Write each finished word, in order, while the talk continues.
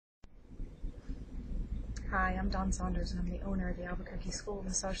Hi, I'm Dawn Saunders, and I'm the owner of the Albuquerque School of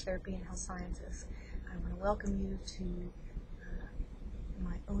Massage Therapy and Health Sciences. I want to welcome you to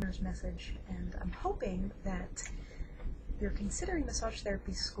my owner's message, and I'm hoping that you're considering massage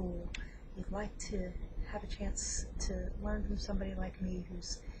therapy school. You'd like to have a chance to learn from somebody like me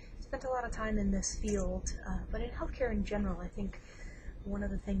who's spent a lot of time in this field, but in healthcare in general. I think one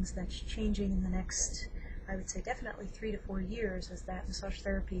of the things that's changing in the next, I would say definitely 3 to 4 years, is that massage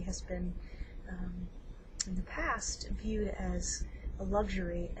therapy has been in the past viewed as a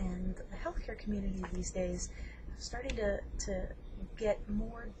luxury, and the healthcare community these days is starting to get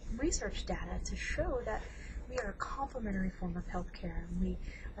more research data to show that we are a complementary form of healthcare, and we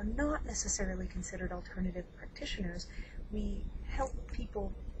are not necessarily considered alternative practitioners. We help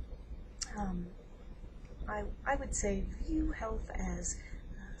people, I would say, view health as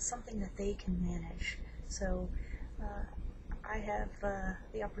something that they can manage. So I have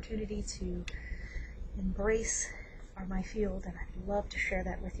the opportunity to embrace my field, and I'd love to share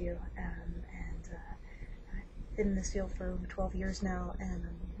that with you. I've been in this field for over 12 years now, and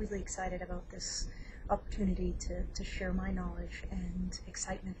I'm really excited about this opportunity to share my knowledge and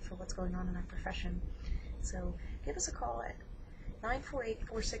excitement for what's going on in our profession. So give us a call at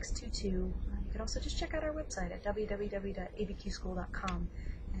 948-4622. You can also just check out our website at www.abqschool.com,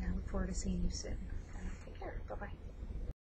 and I look forward to seeing you soon. Take care. Bye-bye.